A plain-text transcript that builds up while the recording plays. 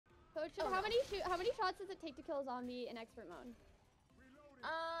Coach, Oh, how many shots does it take to kill a zombie in expert mode?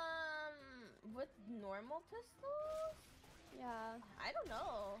 With normal pistols? Yeah. I don't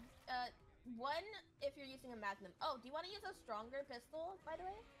know. One if you're using a magnum. Oh, do you want to use a stronger pistol, by the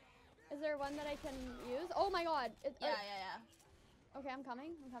way? Is there one that I can use? Oh my god. Yeah. Okay, I'm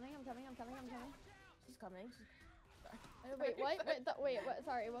coming. She's coming. Wait, what? Wait, what?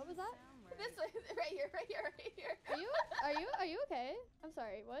 Sorry, what was that? This way, right here. Are you okay? I'm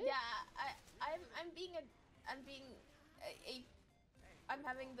sorry, what? Yeah, I'm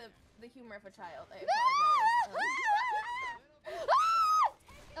having the humor of a child. I apologize.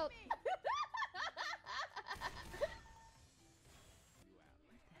 Oh.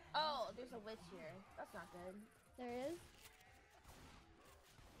 Oh, there's a witch here. That's not good. There is?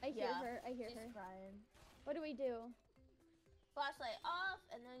 I hear her. She's crying. What do we do? Flashlight off,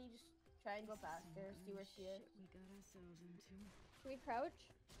 and then you just try and go faster. See where she is. We got ourselves into. Should we crouch?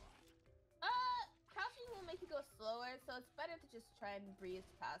 Crouching will make you go slower, so it's better to just try and breeze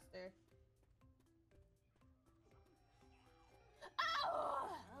past her. Oh!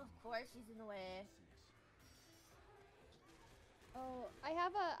 Of course, she's in the way. Oh, I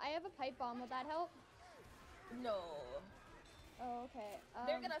have a pipe bomb. Will that help? No. Oh, okay.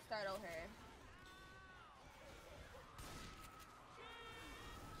 They're gonna startle her.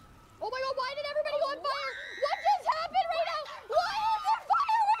 Oh my god, why did everybody go on fire? What just happened right now? Why is there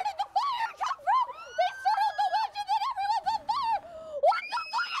fire? Where did the fire come from? They startled the witch and then everyone's on fire! What the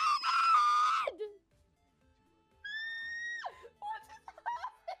fuck happened? What just happened?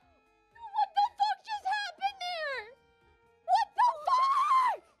 What the fuck just happened there? What the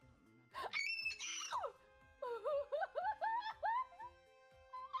fuck?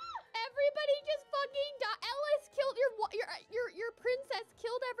 Everybody just fucking died. Ellis killed your princess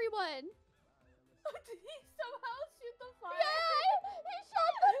killed everyone. Did he somehow shoot the fire? Yeah, he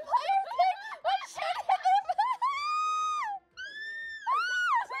shot the fire thing. I shot him.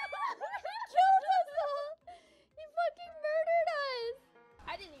 He killed us all. He fucking murdered us.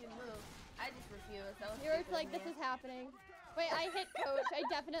 I didn't even move. I just refused. You were like, this is happening. Wait, I hit Coach. I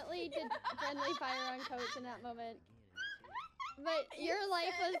definitely did friendly fire on Coach in that moment. But your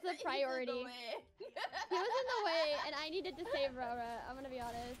life was the priority. He was in the way, and I needed to save Rara. I'm gonna be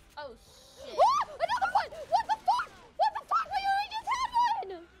honest. Oh shit! Ah! Another one! What the fuck? What the fuck? What just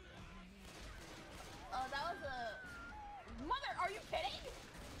happened? Oh, that was a mother. Are you kidding?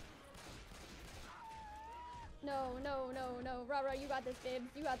 No. Rara, you got this, babes.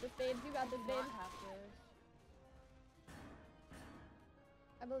 You got this, babes. Not have to.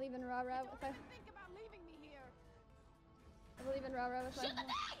 I believe in Rara. Think about leaving me here. I believe in Rara with my Shoot the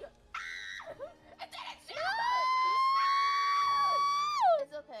thing! It didn't shoot! No!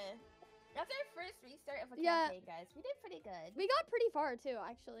 It's okay. That's our first restart of a Yeah. campaign, guys. We did pretty good. We got pretty far too,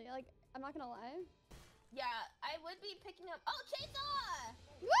 actually. Like, I'm not gonna lie. Yeah, I would be picking up. Oh, chainsaw!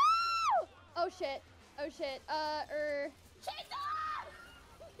 Woo! Oh shit. Chainsaw!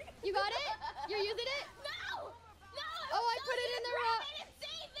 You got it? You're using it? No! Oh, I put it in the wrong.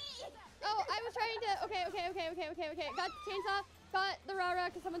 Save me! Oh, I was trying to. Okay. Got chainsaw. Got the Rara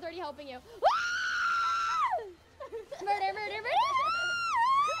because someone's already helping you. Murder!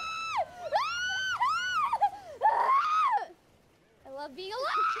 I love being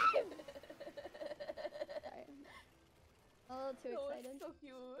alive. Sorry. I'm a little too excited. So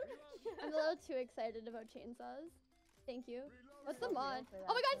cute. I'm a little too excited about chainsaws. Thank you. What's the mod? for that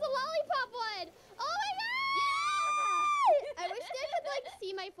Oh my god, it's a lollipop one! Oh my god! I wish I could like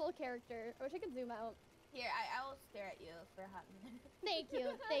see my full character. I wish I could zoom out. Here, I will stare at you for a hot minute. Thank you,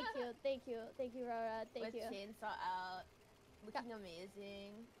 Rara. Thank you. With chainsaw out, looking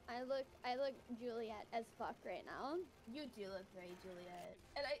amazing. I look Juliet as fuck right now. You do look very Juliet.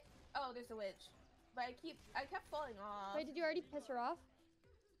 And oh, there's a witch. But I kept falling off. Wait, did you already piss her off?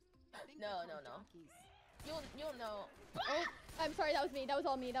 No. You'll know. Oh, I'm sorry, that was me. That was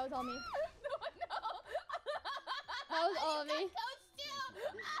all me. No. That was all of me.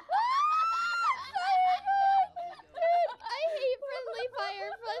 Dude, I hate friendly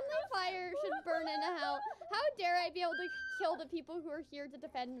fire. Friendly fire should burn in hell. How dare I be able to kill the people who are here to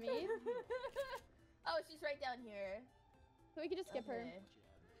defend me? Oh, she's right down here. So we could just skip her.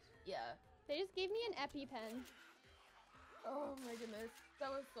 Yeah. They just gave me an EpiPen. Oh my goodness, that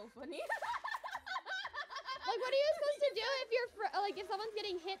was so funny. Like, what are you supposed to do if you're if someone's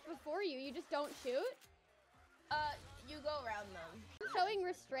getting hit before you? You just don't shoot? You go around them. Showing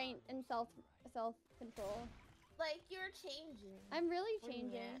restraint and self-control. Like, you're changing. I'm really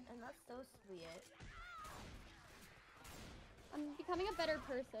changing. And that's so sweet. I'm becoming a better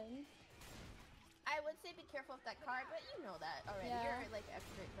person. I would say be careful with that card, but you know that already. Yeah. You're like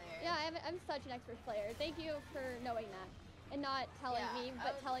expert player. Yeah, I'm such an expert player. Thank you for knowing that. And not telling me,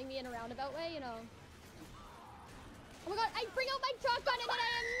 but telling me in a roundabout way, you know. Oh my god, I bring out my shotgun and then I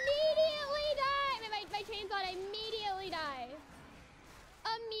immediately die! My chainsaw, I immediately die.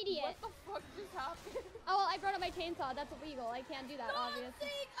 Immediate. What the fuck just happened? Oh, well, I brought up my chainsaw. That's illegal. I can't do that, obviously.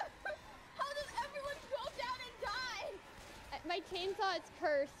 How does everyone go down and die? My chainsaw is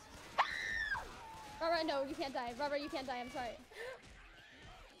cursed. Rara, no, you can't die. Rara, you can't die. I'm sorry.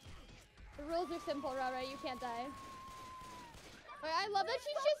 The rules are simple, Rara. You can't die. Wait, I love that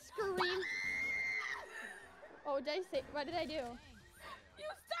she just screamed. Oh, did I say? What did I do? You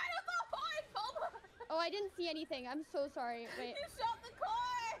started the fire, Poma! Oh, I didn't see anything. I'm so sorry. Wait. You shot the car!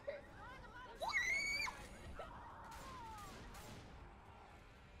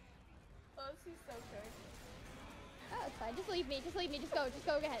 Oh, she's so good. Oh, it's fine. Just leave me. Just leave me. Just go. Just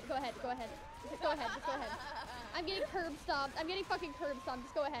go ahead. Go ahead. Go ahead. Just go ahead. Just go ahead. I'm getting curb stomped. I'm getting fucking curb stomped.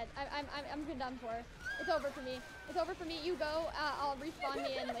 Just go ahead. I'm done for. It's over for me. It's over for me. You go. I'll respawn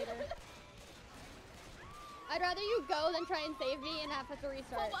me in later. I'd rather you go than try and save me and have to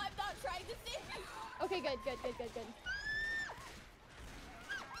restart. Oh, I'm not trying to save you. Okay, good.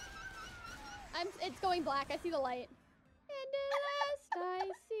 It's going black. I see the light. And at last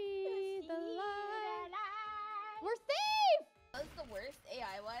I see the light. We're safe! That's the worst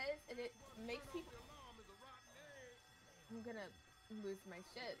AI was, and it makes people... I'm gonna lose my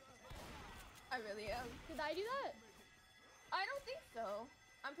shit. I really am. Did I do that? I don't think so.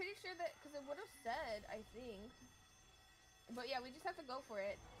 I'm pretty sure that, because it would have said, I think. But yeah, we just have to go for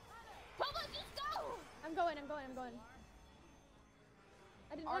it. Poma, just go! I'm going. I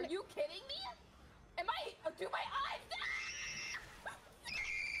didn't Are you kidding me? Am I... do my eyes...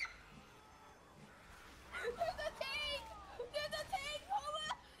 There's a tank! There's a tank,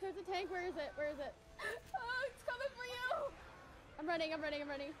 Poma! There's a tank. Where is it? Oh, it's coming for you! I'm running.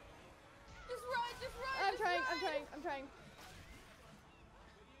 Just run! I'm trying.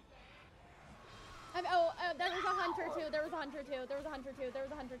 There was a hunter too. And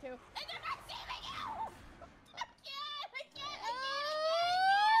they're not saving you! I can't!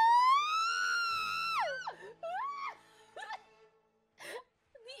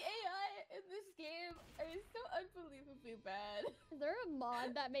 The AI in this game is so unbelievably bad. Is there a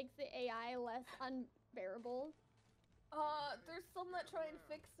mod that makes the AI less unbearable? There's some that try and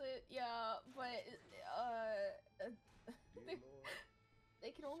fix it, yeah, but,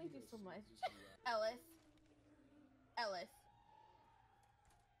 they can only do so much. Ellis.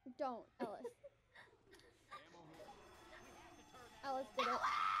 Don't, Ellis. Ellis did it.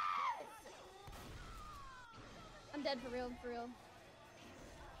 I'm dead for real.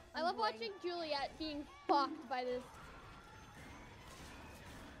 I love watching Juliet being fucked by this.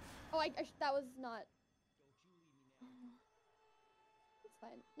 Oh, that was not. It's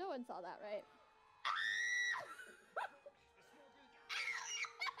fine. No one saw that, right?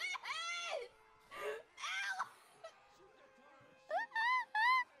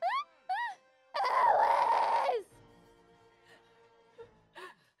 Alice!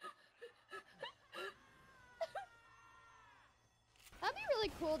 That'd be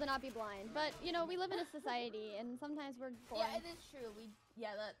really cool to not be blind, but you know, we live in a society and sometimes we're born. Yeah, it is true.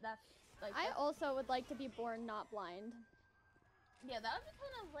 That's like. I also would like to be born not blind. Yeah, that would be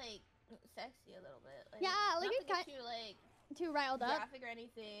kind of like sexy a little bit. Like, Yeah, like not it's to get you like too riled up. graphic or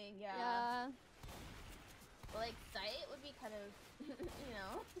anything. Yeah. Yeah. But like sight would be kind of, you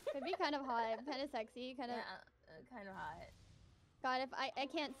know. It'd be kind of hot, kind of sexy, kind of. Yeah, kind of hot. God, if I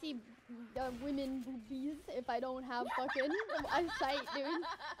can't see women boobies if I don't have fucking a sight, dude.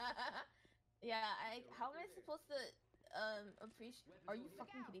 Yeah, how am I supposed to appreciate? Are you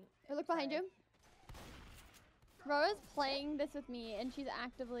fucking kidding? Hey, look behind you. Rara's playing this with me, and she's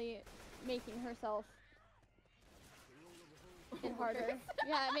actively making herself it harder.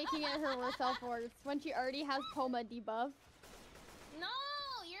 Yeah, making it herself worse when she already has Poma debuff. No,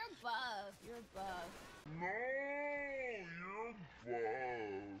 you're above. You're above. No, you're above.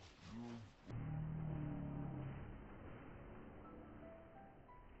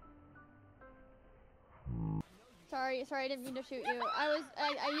 Sorry, I didn't mean to shoot you.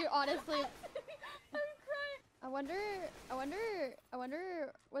 You honestly. I'm crying. I wonder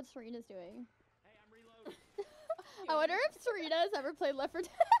what Serena's doing. Hey, I'm reloading. I wonder if Serena has ever played Left 4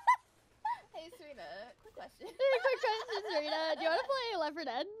 Dead. Hey, Serena, quick question. Quick question, Serena. Do you want to play Left 4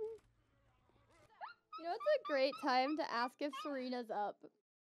 Dead? You know, it's a great time to ask if Serena's up.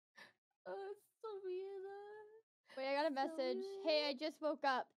 Oh, Serena. Wait, I got a message. Hey, I just woke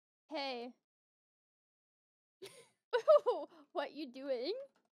up. Hey. What you doing?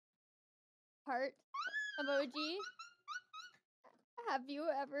 Heart emoji. Have you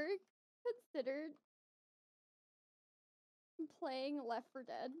ever considered playing Left 4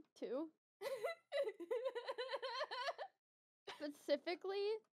 Dead 2? Specifically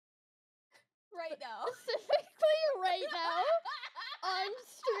Right now. Specifically right now on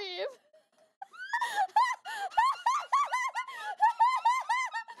stream.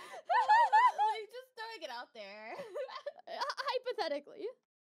 Like, just throwing it out there. Hypothetically.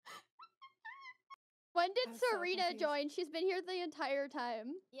 When did I'm so Serena confused. join? She's been here the entire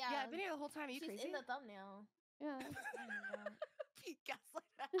time. Yeah, Yeah, I've been here the whole time. Are you she's crazy? in the thumbnail. Yeah. You gaslight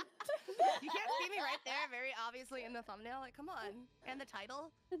that. You can't see me right there, very obviously in the thumbnail. Like, come on. And the title.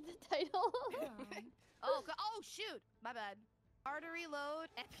 The title. Oh, oh shoot. My bad. Artery load.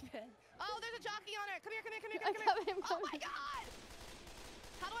 Oh, there's a jockey on it. Come here, come here, come here, I'm come here. coming, Oh my coming. god.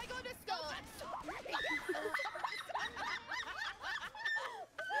 How do I go into scope? I'm sorry.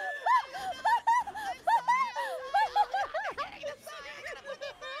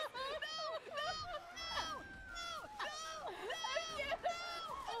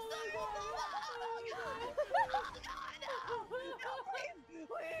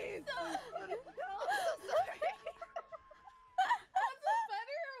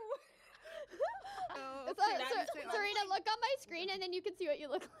 Serena, look on my screen and then you can see what you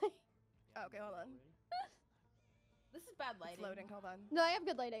look like. Okay, hold on. This is bad It's lighting. loading, hold on. No, I have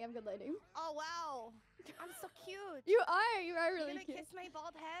good lighting. I have good lighting. Oh, wow. I'm so cute. You are really You gonna cute. kiss my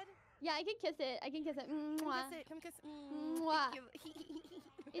bald head? Yeah, I can kiss it. I can kiss it. Come Mwah. kiss it. Come kiss. Mwah. Thank you.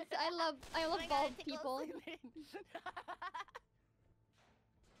 It's I love Oh my God, bald it tickles. people.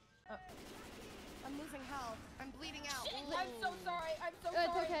 I'm losing health. I'm bleeding out. Shit, Ooh. I'm so sorry. I'm so It's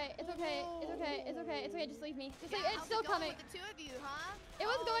sorry. okay. It's okay. It's okay. It's okay. It's okay. Just leave me. Just leave. Yeah, It's how's still it going coming. with the two of you, huh? It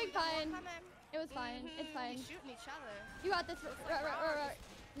was Oh, going you got more fine. coming? It was fine. It's Mhm, fine. You're shooting each other. You got this.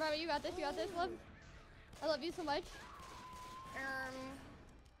 Rara, you got this. You got this, love. I love you so much.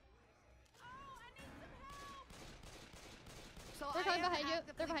 So They're I coming am behind you.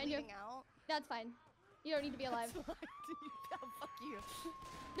 They're actively behind you. bleeding out. That's fine. You don't need to be alive. That's fine. Oh, fuck you.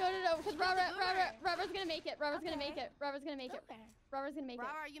 No, because Who's the boomer? Rara's gonna make it. Rara's gonna make Okay. it. Rara's gonna make it. Okay. Rara's gonna make it.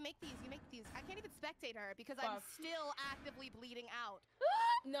 Rara, you make these. You make these. I can't even spectate her because I'm Fuck. still actively bleeding out.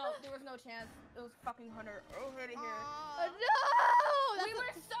 No, there was no chance. It was fucking Hunter. Over to here. No! We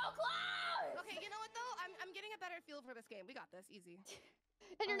were so close! Okay, you know what though? I'm getting a better feel for this game. We got this. Easy.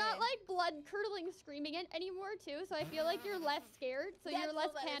 And you're not Okay. like blood curdling screaming it anymore too, so I feel like you're less scared, so you're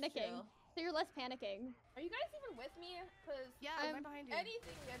less That is panicking. true. So you're less panicking. Are you guys even with me? Because Yeah, I'm right behind you.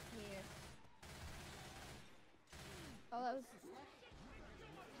 anything gets me. Oh, that was.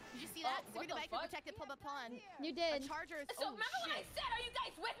 Did you see that? Oh, what Serena the Baker fuck? protected Poma Pon. You A did. charger is. So Oh remember when I shit. said, are you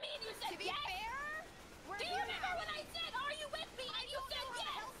guys with me? And you said To be yes? fair, we're Do you here remember now. when I said, are you with me? And you said How to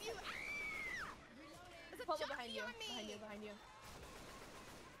yes? help you. There's a Poma jockey behind you. on me. Behind you, behind you.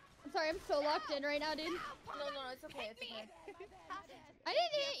 I'm sorry, I'm so locked in right now, dude. No, it's okay, it's okay. I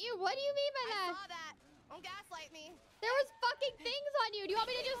didn't hit you. What do you mean by I that? saw that. Don't gaslight me. There was fucking things on you. Do you want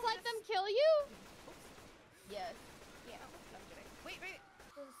me to just let them kill you? Yes. Yeah. No, I'm kidding. Wait.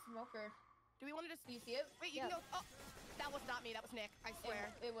 There's a smoker. Do we want to just? Do you see it? Wait, you Yeah. can go. Oh, that was not me. That was Nick. I swear.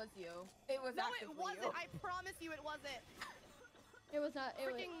 It was you. It was No, it actively wasn't. you. I promise you, it wasn't. It was not. It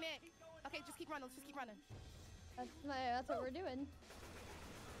was. Freaking Nick. Okay, just keep running. Let's just keep running. That's what we're doing.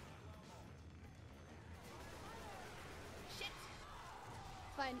 Shit.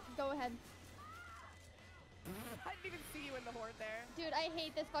 Fine. Go ahead. I didn't even see you in the horde there. Dude, I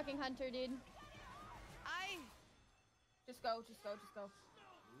hate this fucking hunter, dude. Just go.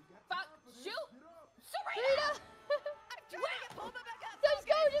 Fuck! Shoot! Serena! Serena! I'm trying to get Poma back up. Just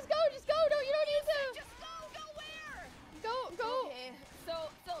go! No, you don't need to! Just go. Go where? Go! Okay. So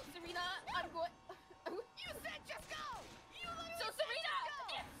Serena, I'm going. You said just go. You literally So said Serena, just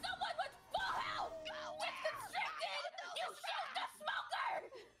go. if someone with full health Go gets where? constricted, you shoot the smoker!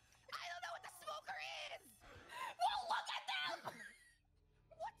 I don't know what the smoker is. Well, look at them!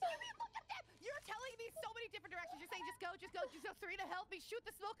 What do you mean look at them? You're telling me so many different directions. You're saying just go. Serena, help me shoot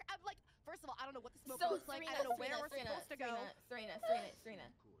the smoker. I'm like, first of all, I don't know what the smoker So looks like. Serena, I don't know where we're supposed to go. Serena. I am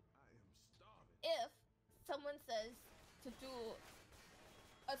starving. If someone says to do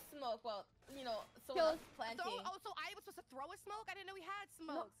a smoke, well, you know, someone else planting. So I was supposed to throw a smoke? I didn't know we had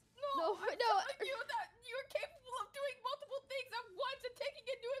smokes. No, I'm no. telling you that you're capable of doing multiple things at once and taking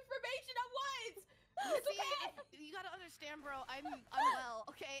in new information at once. It's See, okay. you gotta understand, bro. I'm unwell.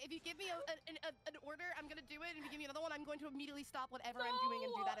 Okay, if you give me an order, I'm gonna do it. And if you give me another one, I'm going to immediately stop whatever I'm doing and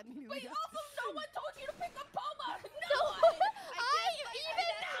do that immediately. Wait, also, no one told you to pick up Poma. No No, one. even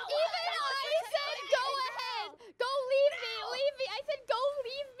I said go ahead. Go leave me. I said go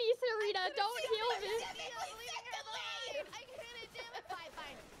leave me, Serena. Don't heal me. I couldn't, damn it. Fine.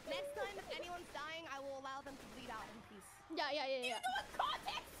 Next time allow them to bleed out in peace. Yeah. You know what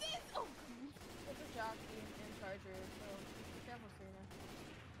context is? Oh, it's a jockey and charger, so be careful, Serena.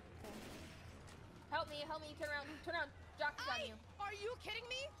 Okay. Help me, turn around, jockey's on you. Are you kidding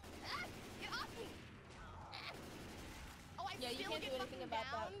me? Ah, get off me! Oh, I Yeah, you still can't get do anything fucking about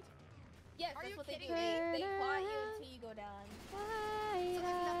that. downed? Yes, Are that's you what they do. kidding They plot you until you go down. So there's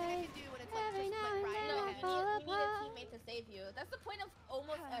nothing I can do when it's like Every just now like and right then No, I ahead. fall you need a apart. teammate to save you. That's the point of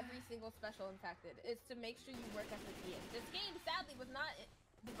almost every single special infected, is to make sure you work as a team. This game, sadly, was not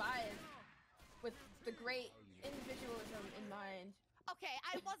devised with the great individualism in mind. Okay,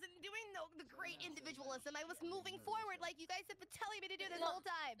 I wasn't doing the great individualism. I was moving forward like you guys have been telling me to do this whole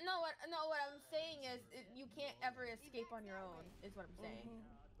time. No, what I'm saying is you can't ever escape on your own, is what I'm saying.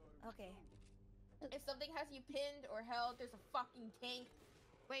 Okay. If something has you pinned or held, there's a fucking tank.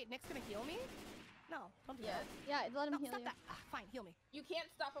 Wait, Nick's gonna heal me? No, don't do Yes. Yeah, let that. him No, heal stop you. that. Ah, fine, heal me. You can't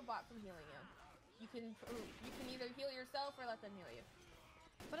stop a bot from healing you. You can either heal yourself or let them heal you.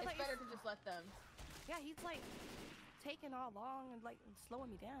 But I It's thought you better to just let them. Yeah, he's like taking all long and like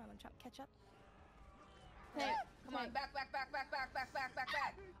slowing me down. I'm trying to catch up. Hey, Come on, back. Are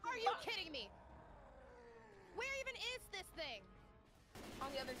you kidding me? Where even is this thing?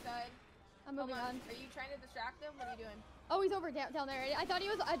 On the other side. I'm moving Come on. Are you trying to distract him? What are you doing? Oh, he's over down there. I thought he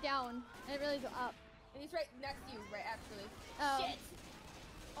was down. I didn't realize he was up. And he's right next to you, right, actually. Oh. Shit!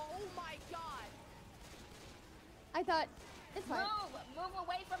 Oh my god. I thought it's fine. Move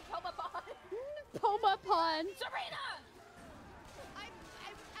away from Poma Pon! Poma Pon. Serena! I'm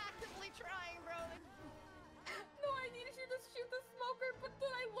actively trying, bro. No, I needed you to shoot the smoker, but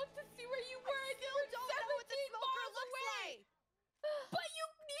then I looked to see where you were and you Still were don't know what the 17 smoker miles looks away! like. But you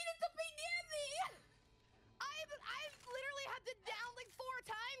needed to be near me! I've literally had to down like 4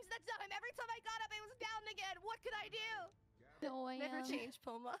 times that time. Every time I got up, I was down again. What could I do? No, I Never am. change,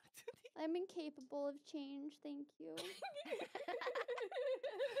 Poma. I'm incapable of change. Thank you.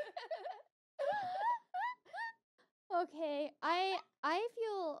 Okay, I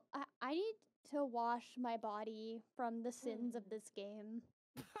feel I need to wash my body from the sins of this game.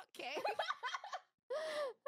 Okay.